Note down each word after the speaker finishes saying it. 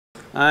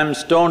I'm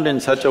stoned in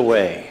such a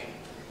way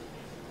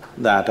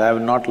that I have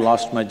not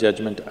lost my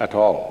judgment at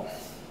all.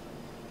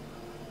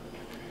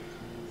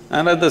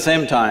 And at the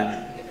same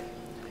time,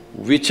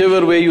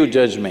 whichever way you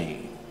judge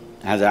me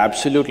has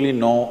absolutely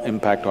no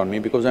impact on me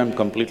because I'm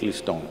completely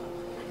stoned.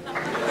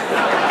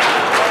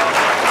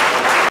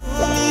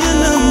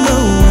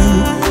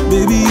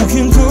 Baby, you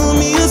can call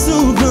me a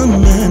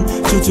Superman.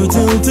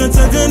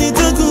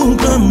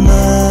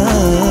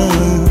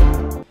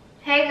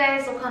 Hey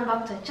guys, welcome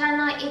back to the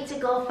channel. It's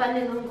your girl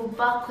Fanny&jessy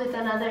back with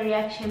another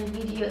reaction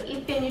video.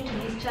 If you're new to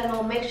this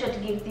channel, make sure to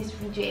give this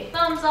video a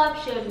thumbs up,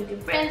 share it with your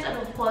friends, and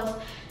of course,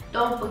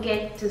 don't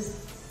forget to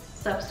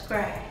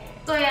subscribe.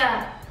 So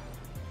yeah,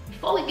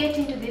 before we get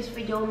into this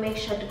video, make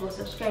sure to go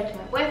subscribe to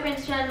my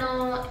boyfriend's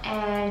channel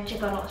and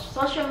check out our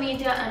social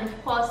media, and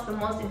of course, the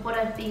most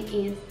important thing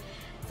is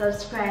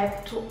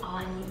subscribe to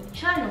our new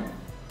channel.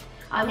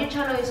 Our new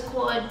channel is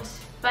called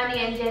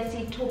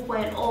Fanny&jessy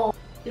 2.0.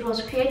 It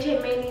was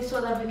created mainly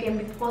so that we can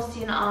be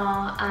posting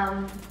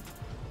our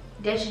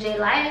day-to-day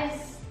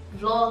lives,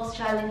 vlogs,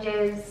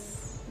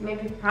 challenges,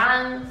 maybe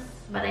pranks,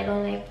 but I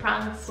don't like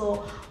pranks,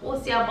 so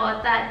we'll see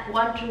about that. We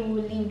want to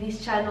leave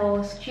this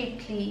channel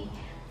strictly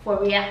for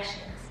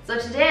reactions. So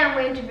today I'm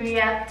going to be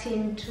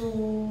reacting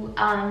to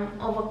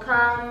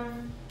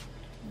overcome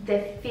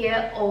the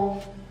fear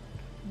of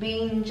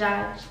being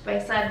judged by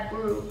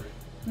Sadhguru.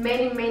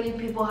 Many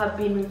people have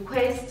been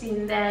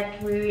requesting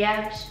that we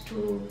react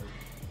to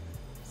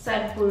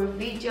Sadhguru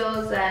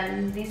videos,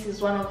 and this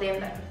is one of them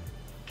that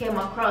came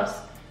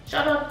across.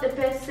 Shout out to the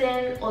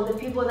person or the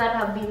people that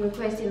have been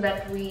requesting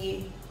that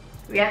we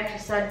react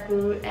to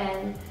Sadhguru.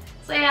 And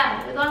so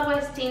yeah, without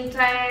wasting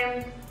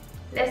time,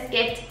 let's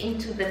get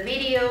into the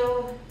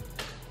video.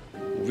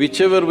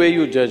 Whichever way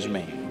you judge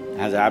me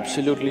has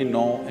absolutely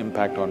no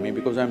impact on me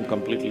because I'm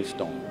completely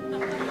stoned.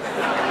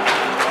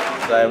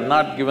 I have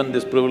not given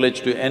this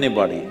privilege to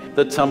anybody,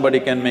 that somebody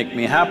can make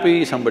me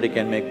happy, somebody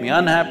can make me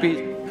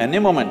unhappy. Any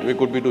moment we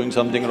could be doing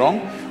something wrong,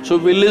 so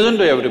we listen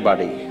to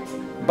everybody.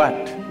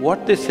 But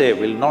what they say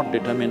will not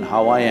determine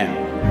how I am.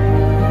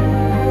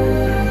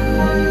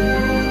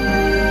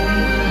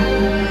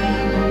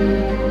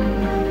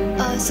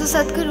 So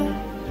Sadhguru,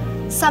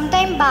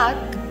 sometime back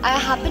I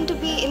happened to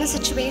be in a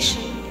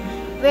situation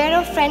where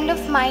a friend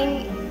of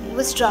mine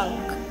was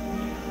drunk.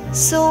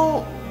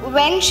 So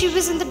when she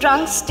was in the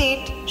drunk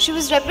state, she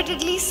was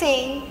repeatedly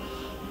saying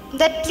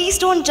that please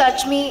don't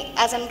judge me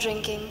as I'm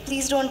drinking,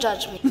 please don't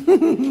judge me.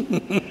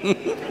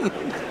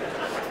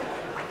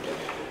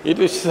 It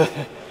is…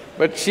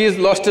 but she's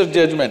lost her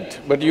judgment,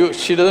 but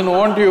she doesn't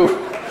want you.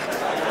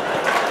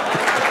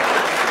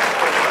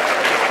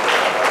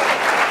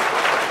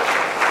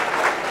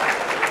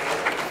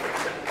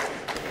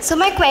 So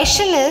my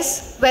question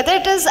is, whether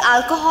it is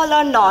alcohol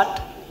or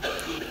not,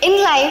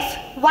 in life,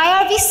 why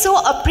are we so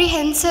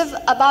apprehensive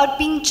about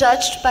being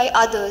judged by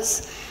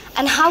others?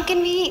 And how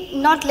can we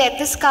not let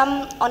this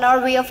come on our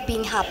way of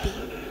being happy?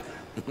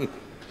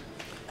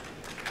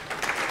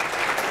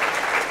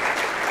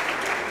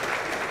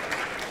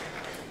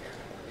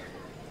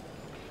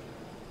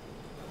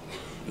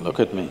 Look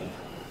at me.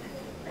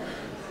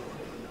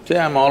 See,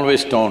 I'm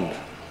always stoned.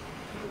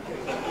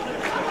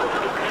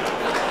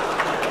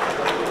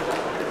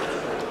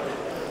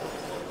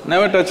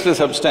 Never touched a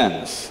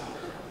substance,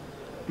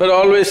 but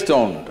always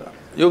stoned.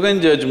 You can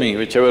judge me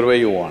whichever way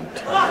you want.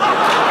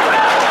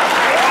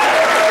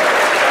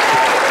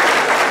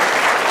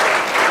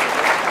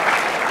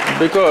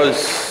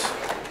 Because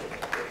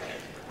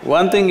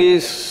one thing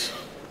is,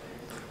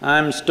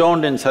 I'm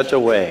stoned in such a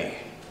way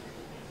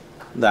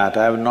that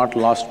I have not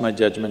lost my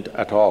judgment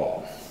at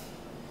all.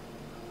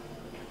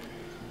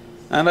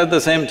 And at the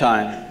same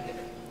time,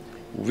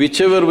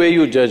 whichever way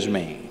you judge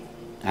me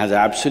has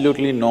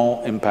absolutely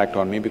no impact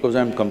on me because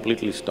I'm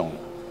completely stoned.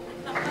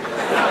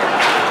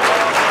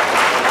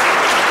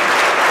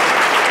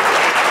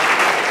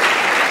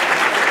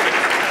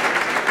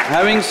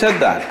 Having said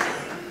that,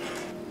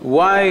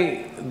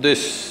 why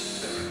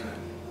this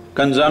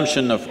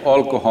consumption of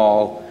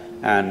alcohol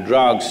and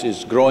drugs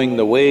is growing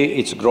the way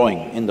it's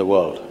growing in the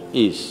world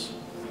is,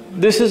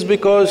 this is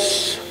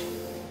because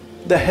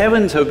the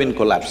heavens have been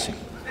collapsing.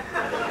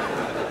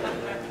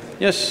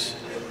 Yes,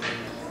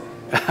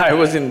 I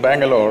was in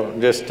Bangalore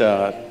just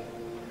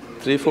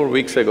 3-4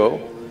 weeks ago.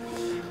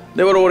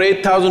 There were over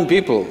 8,000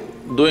 people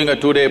doing a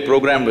 2-day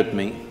program with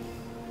me.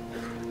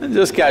 And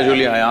just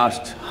casually I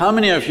asked, how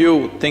many of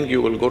you think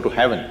you will go to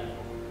heaven?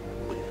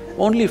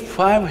 Only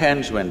 5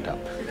 hands went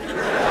up.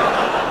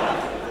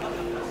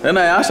 Then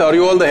I asked, are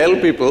you all the hell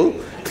people?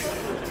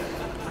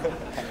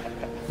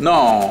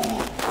 No,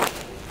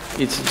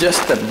 it's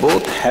just that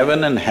both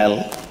heaven and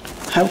hell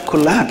have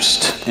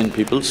collapsed in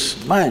people's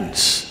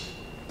minds.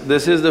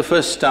 This is the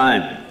first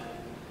time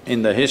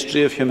in the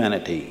history of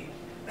humanity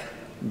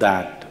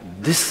that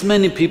this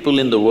many people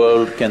in the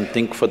world can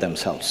think for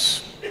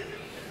themselves.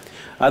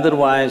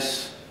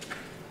 Otherwise,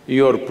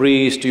 your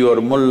priest, your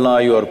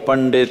mullah, your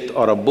pandit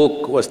or a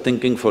book was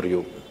thinking for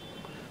you.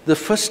 The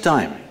first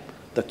time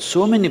that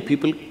so many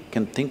people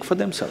can think for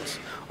themselves.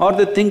 Or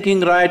they're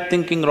thinking right,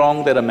 thinking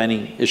wrong, there are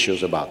many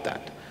issues about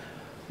that.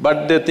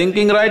 But they're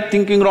thinking right,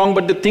 thinking wrong,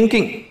 but they're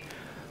thinking.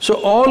 So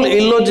all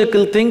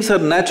illogical things are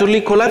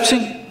naturally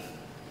collapsing.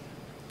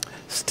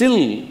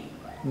 Still,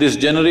 this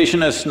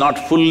generation has not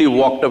fully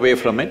walked away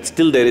from it,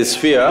 still there is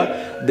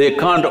fear. They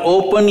can't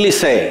openly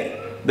say,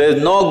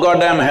 there's no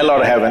goddamn hell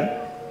or heaven.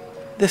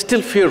 They're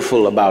still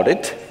fearful about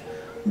it,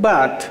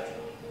 but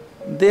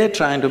they're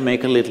trying to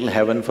make a little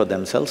heaven for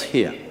themselves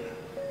here.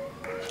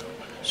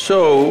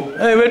 So,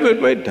 hey,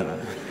 wait.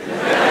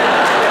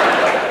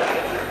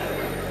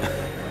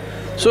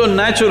 So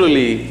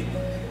naturally,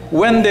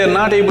 when they're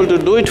not able to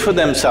do it for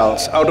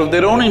themselves out of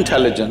their own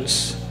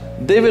intelligence,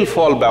 they will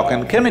fall back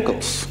on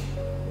chemicals.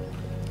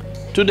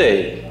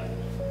 Today,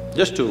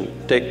 just to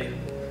take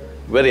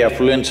very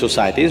affluent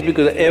societies,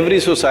 because every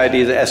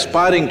society is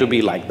aspiring to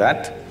be like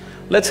that.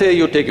 Let's say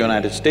you take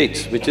United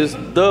States, which is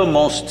the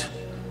most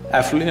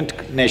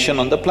affluent nation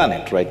on the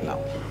planet right now.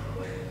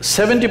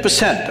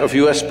 70% of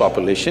US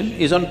population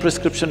is on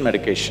prescription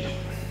medication.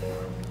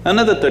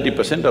 Another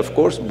 30%, of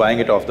course, buying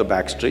it off the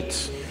back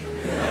streets.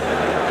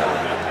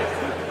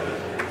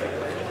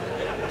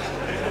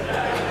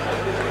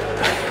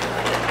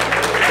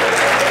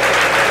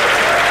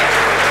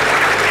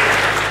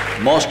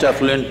 Most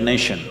affluent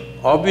nation,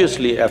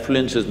 obviously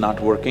affluence is not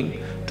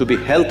working. To be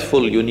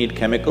healthful, you need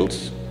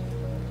chemicals.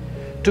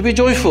 To be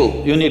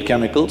joyful, you need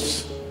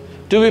chemicals.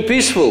 To be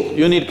peaceful,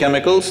 you need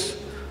chemicals.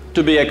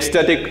 To be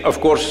ecstatic,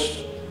 of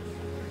course,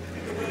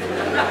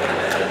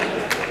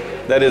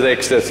 that is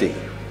ecstasy.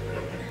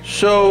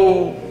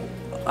 So,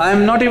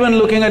 I'm not even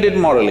looking at it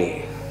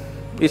morally.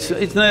 It's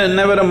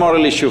never a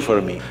moral issue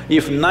for me.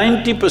 If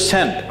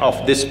 90%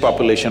 of this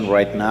population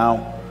right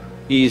now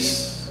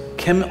is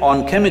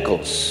on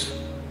chemicals,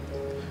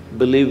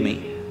 believe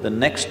me, the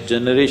next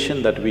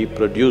generation that we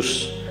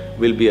produce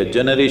will be a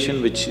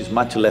generation which is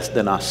much less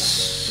than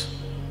us.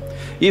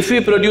 If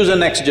we produce a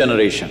next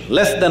generation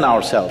less than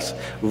ourselves,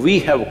 we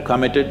have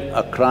committed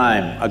a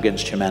crime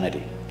against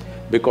humanity,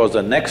 because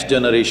the next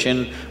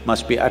generation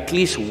must be at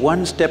least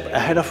one step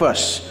ahead of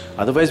us,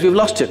 otherwise we've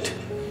lost it.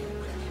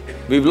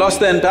 We've lost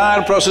the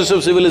entire process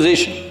of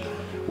civilization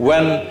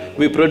when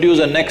we produce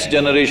a next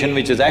generation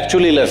which is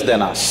actually less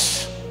than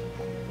us.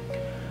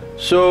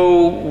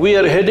 So, we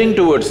are heading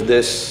towards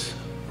this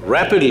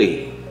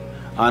rapidly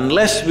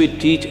unless we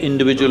teach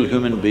individual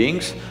human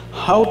beings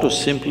how to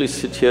simply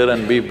sit here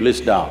and be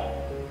blissed out.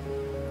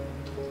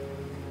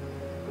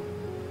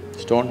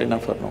 Stoned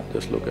enough or no?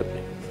 Just look at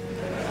me.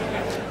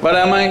 But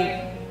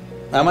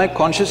am I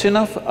conscious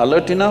enough,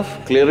 alert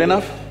enough, clear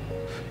enough?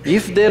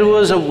 If there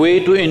was a way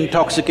to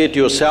intoxicate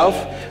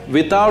yourself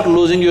without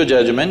losing your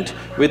judgment,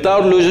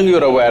 without losing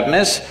your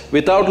awareness,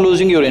 without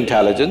losing your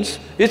intelligence,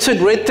 it's a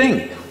great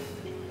thing.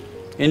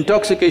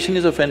 Intoxication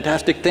is a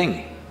fantastic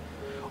thing.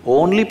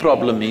 Only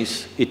problem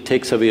is, it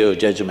takes away your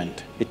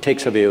judgment, it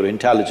takes away your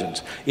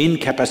intelligence,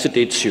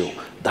 incapacitates you.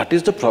 That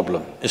is the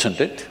problem,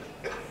 isn't it?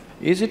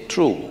 Is it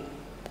true?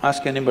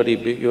 Ask anybody,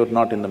 you're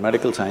not in the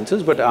medical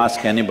sciences, but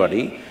ask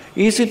anybody,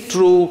 is it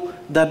true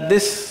that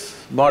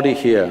this body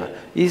here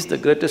is the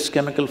greatest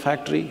chemical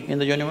factory in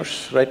the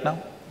universe right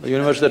now? The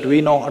universe that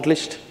we know at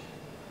least?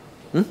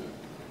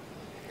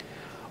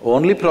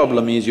 Only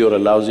problem is you're a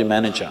lousy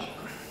manager.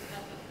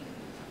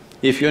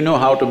 If you know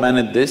how to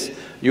manage this,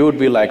 you would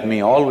be like me,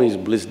 always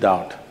blissed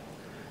out.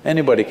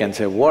 Anybody can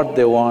say what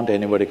they want,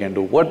 anybody can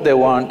do what they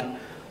want.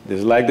 This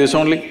is like this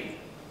only.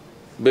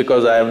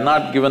 Because I have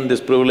not given this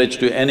privilege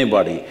to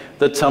anybody,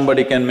 that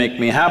somebody can make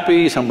me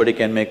happy, somebody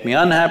can make me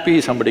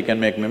unhappy, somebody can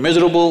make me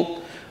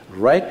miserable.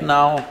 Right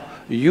now,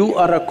 you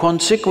are a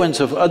consequence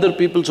of other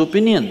people's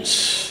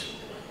opinions.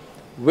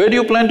 Where do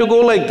you plan to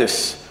go like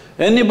this?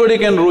 Anybody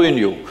can ruin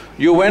you.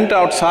 You went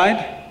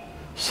outside,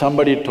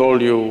 somebody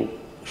told you,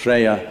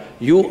 Shreya,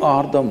 you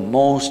are the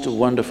most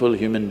wonderful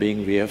human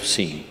being we have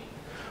seen.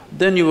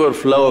 Then you were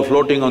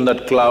floating on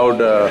that cloud,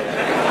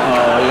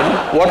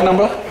 what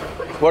number?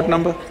 What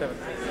number?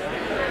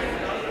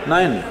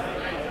 9.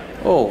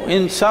 Oh,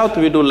 in South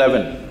we do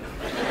 11.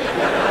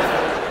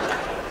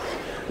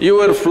 You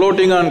were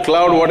floating on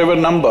cloud whatever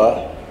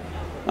number,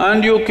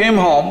 and you came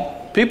home,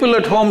 people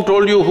at home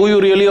told you who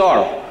you really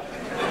are.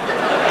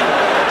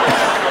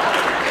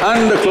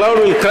 And the cloud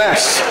will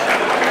crash.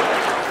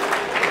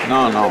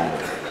 No.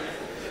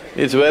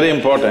 It's very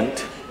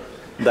important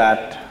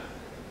that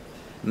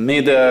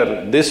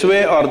neither this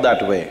way or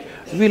that way,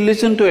 we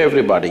listen to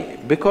everybody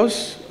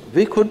because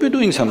we could be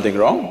doing something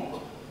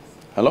wrong.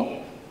 Hello?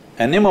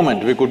 Any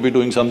moment we could be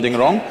doing something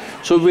wrong,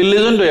 so we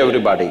listen to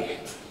everybody.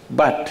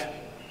 But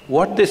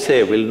what they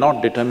say will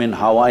not determine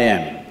how I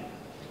am.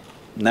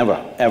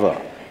 Never,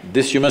 ever.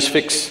 This you must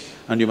fix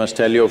and you must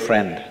tell your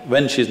friend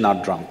when she's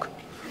not drunk.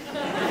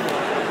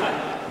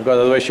 Because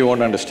otherwise she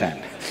won't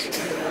understand.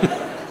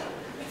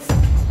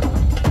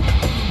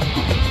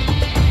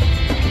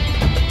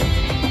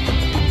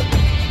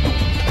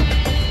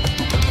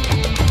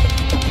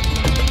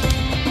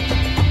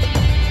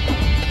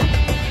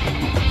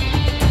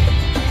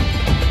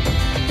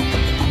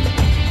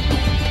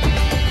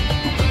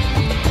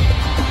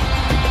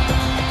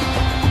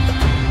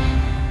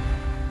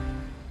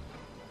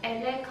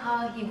 I like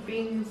how he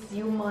brings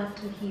humor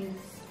to his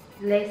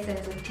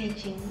lessons or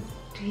teachings,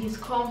 to his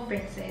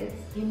conferences.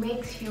 He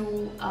makes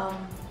you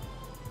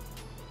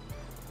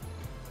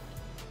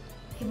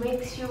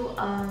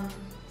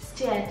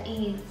stay at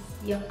ease.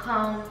 You're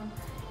calm.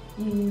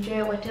 You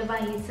enjoy whatever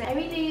he says. I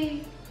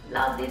really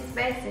love this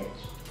message.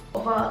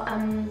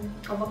 Overcome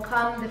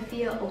the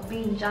fear of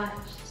being judged.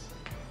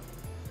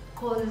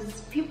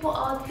 Because people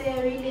out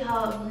there really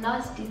have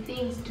nasty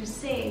things to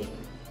say.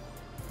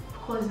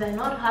 Because they're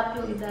not happy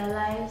with their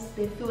lives.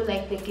 They feel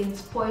like they can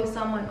spoil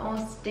someone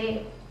else's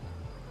day.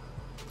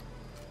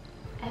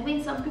 I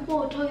mean, some people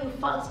will tell you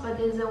facts, but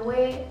there's a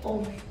way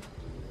of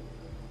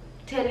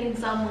telling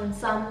someone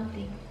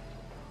something.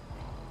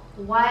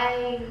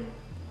 Why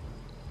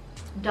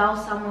dull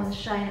someone's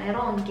shine? I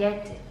don't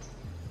get it.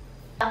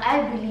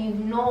 I believe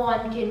no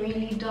one can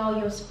really dull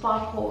your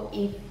sparkle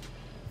if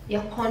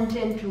you're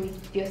content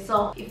with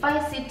yourself. If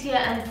I sit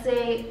here and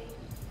say,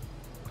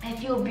 I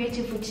feel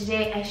beautiful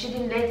today, I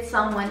shouldn't let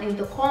someone in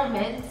the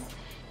comments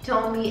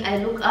tell me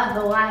I look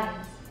otherwise.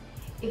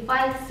 If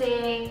I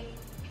say,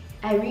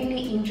 I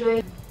really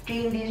enjoy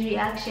doing these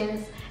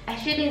reactions, I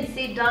shouldn't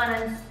sit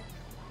down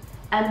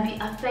and be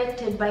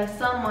affected by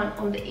someone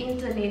on the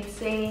internet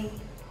saying,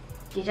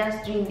 you're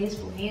just doing this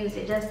for views,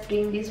 you're just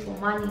doing this for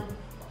money.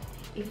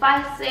 If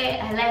I say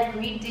I like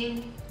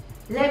reading,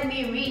 let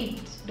me read.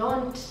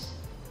 Don't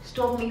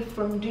stop me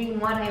from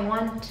doing what I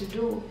want to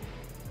do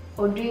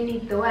or doing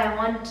it the way I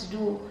want to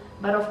do.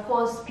 But of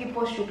course,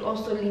 people should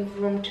also leave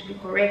room to be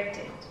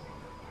corrected.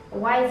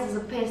 Wise is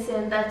a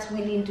person that's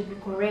willing to be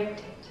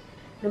corrected.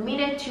 The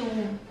minute you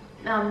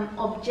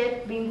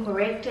object being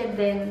corrected,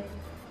 then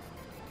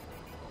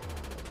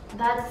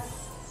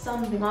that's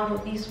something out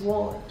of this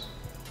world.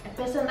 A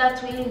person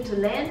that's willing to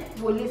learn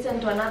will listen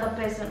to another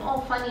person.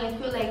 Oh, Fanny, I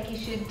feel like you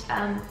should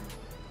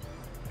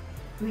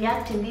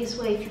react in this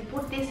way. If you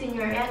put this in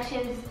your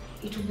reactions,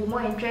 it will be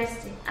more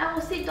interesting. I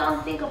will sit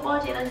down, think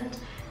about it, and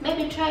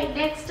maybe try it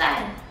next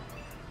time.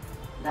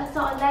 That's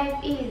how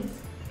life is.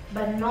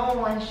 But no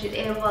one should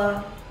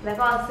ever, like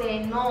I was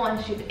saying, no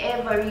one should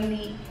ever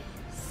really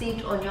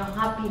sit on your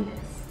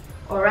happiness,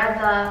 or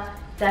rather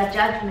their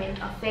judgment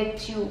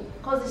affect you,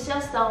 because it's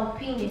just their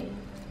opinion.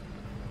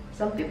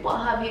 Some people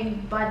are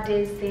having bad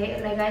days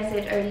there, like I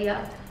said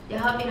earlier. You're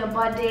having a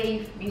bad day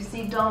if you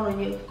sit down on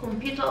your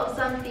computer or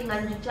something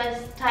and you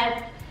just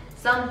type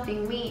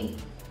something mean.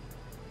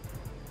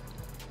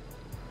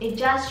 It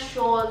just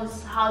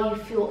shows how you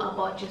feel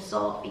about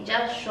yourself. It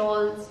just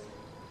shows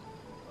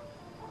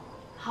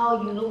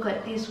how you look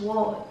at this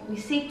world. We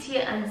sit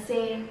here and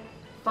say,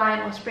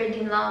 fine, we're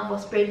spreading love, we're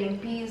spreading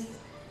peace,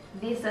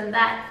 this and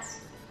that,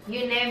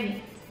 you name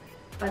it.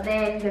 But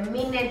then the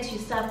minute you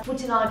start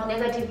putting out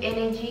negative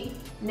energy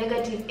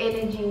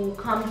will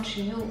come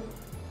to you.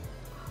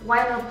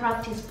 Why not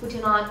practice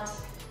putting out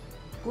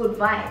good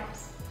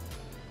vibes?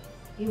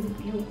 You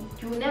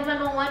never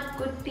know what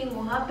good thing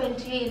will happen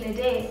to you in a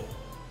day.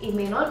 It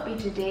may not be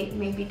today, it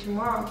may be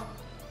tomorrow.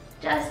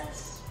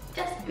 Just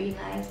be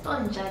nice.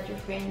 Don't judge your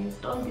friends.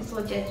 Don't be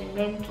so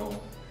judgmental.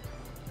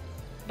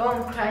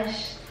 Don't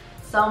crush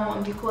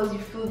someone because you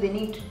feel the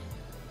need to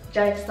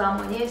judge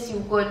someone. Yes,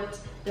 you've got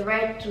the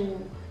right to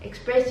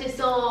express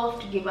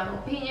yourself, to give an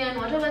opinion,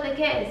 whatever the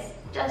case.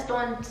 Just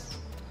don't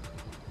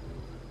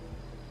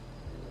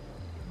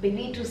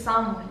belittle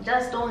someone.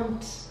 Just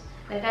don't,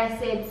 like I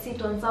said,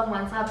 sit on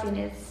someone's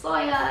happiness. So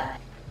yeah,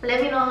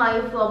 let me know how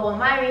you feel about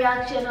my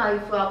reaction, how you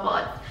feel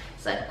about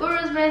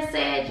Sadhguru's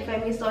message. If I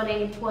missed out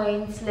any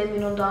points, let me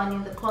know down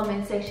in the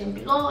comment section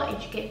below.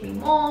 Educate me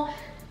more.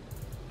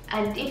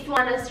 And if you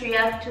want us to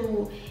react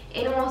to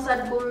any more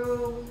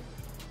Sadhguru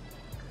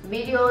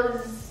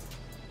videos,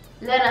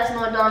 let us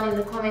know down in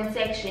the comment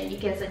section. You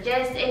can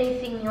suggest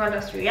anything you want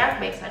us to react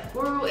by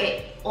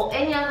Sadhguru or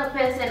any other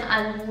person,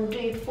 and we'll do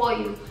it for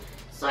you.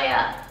 So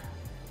yeah,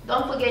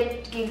 don't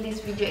forget to give this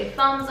video a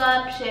thumbs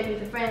up, share it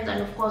with your friends,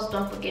 and of course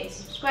don't forget to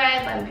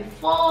subscribe. And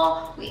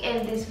before we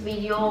end this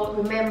video,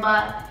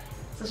 remember,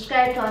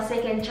 subscribe to our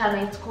second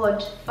channel. It's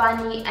called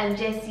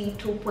Fanny&jessy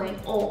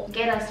 2.0.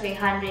 Get us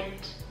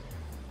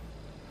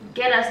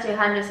to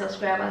 100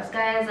 subscribers,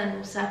 guys, and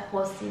we'll start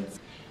posting.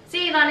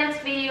 See you in our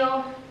next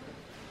video.